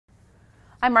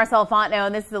I'm Marcel Fontenot,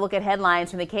 and this is a look at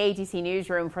headlines from the KATC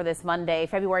newsroom for this Monday,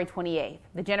 February 28th.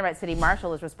 The Jeanneret City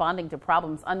Marshal is responding to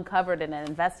problems uncovered in an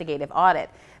investigative audit.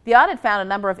 The audit found a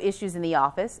number of issues in the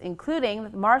office, including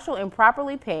the Marshal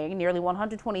improperly paying nearly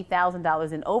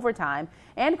 $120,000 in overtime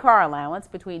and car allowance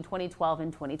between 2012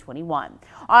 and 2021.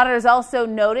 Auditors also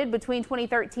noted between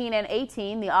 2013 and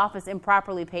 18, the office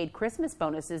improperly paid Christmas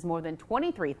bonuses more than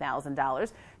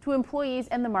 $23,000 to employees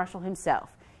and the Marshal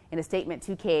himself. In a statement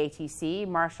to KATC,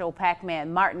 Marshal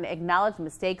Pac-Man Martin acknowledged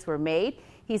mistakes were made.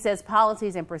 He says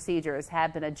policies and procedures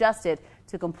have been adjusted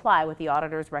to comply with the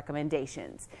auditor's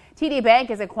recommendations. TD Bank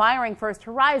is acquiring First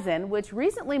Horizon, which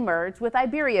recently merged with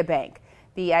Iberia Bank.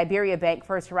 The Iberia Bank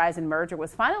First Horizon merger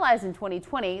was finalized in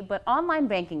 2020, but online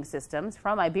banking systems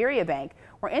from Iberia Bank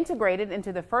were integrated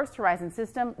into the First Horizon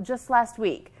system just last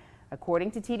week.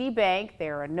 According to TD Bank,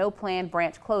 there are no planned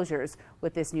branch closures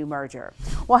with this new merger.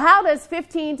 Well, how does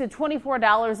 $15 to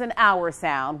 $24 an hour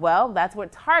sound? Well, that's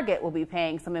what Target will be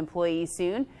paying some employees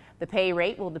soon. The pay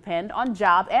rate will depend on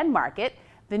job and market.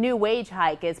 The new wage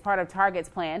hike is part of Target's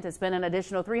plan to spend an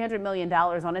additional $300 million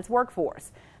on its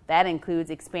workforce. That includes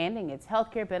expanding its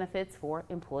health care benefits for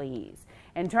employees.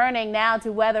 And turning now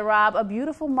to weather, Rob, a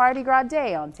beautiful Mardi Gras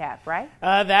day on tap, right?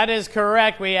 That is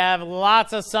correct. We have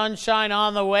lots of sunshine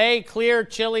on the way. Clear,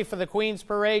 chilly for the Queen's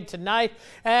Parade tonight.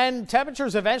 And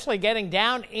temperatures eventually getting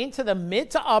down into the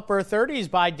mid to upper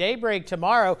 30s by daybreak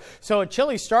tomorrow. So a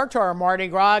chilly start to our Mardi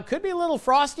Gras. Could be a little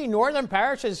frosty northern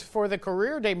parishes for the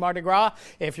career day Mardi Gras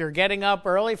if you're getting up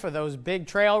early for those big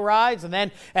trail rides. And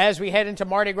then as we head into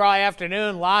Mardi Gras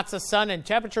afternoon, lots of sun and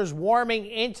temperatures warming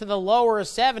into the lower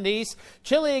 70s.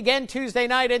 Chilly again Tuesday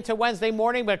night into Wednesday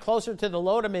morning, but closer to the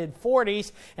low to mid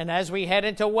 40s. And as we head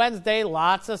into Wednesday,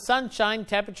 lots of sunshine,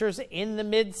 temperatures in the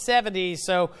mid 70s.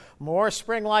 So more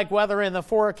spring-like weather in the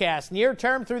forecast. Near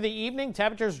term through the evening,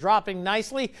 temperatures dropping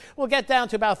nicely. We'll get down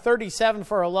to about 37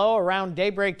 for a low around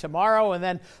daybreak tomorrow. And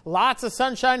then lots of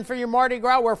sunshine for your Mardi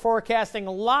Gras. We're forecasting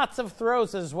lots of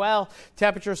throws as well.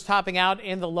 Temperatures topping out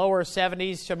in the lower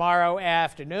 70s tomorrow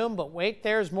afternoon. But wait,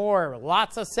 there's more.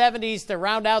 Lots of 70s to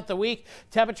round out the week.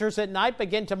 Temperatures at night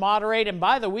begin to moderate, and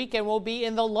by the weekend we'll be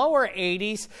in the lower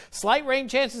 80s. Slight rain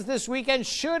chances this weekend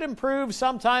should improve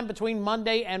sometime between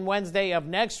Monday and Wednesday of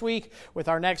next week, with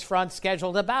our next front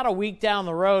scheduled about a week down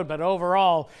the road. But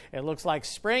overall, it looks like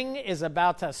spring is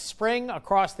about to spring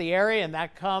across the area, and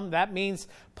that means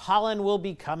pollen will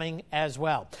be coming as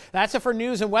well. That's it for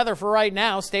news and weather for right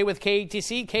now. Stay with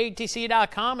KATC,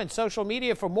 KATC.com, and social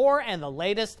media for more and the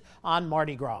latest on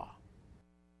Mardi Gras.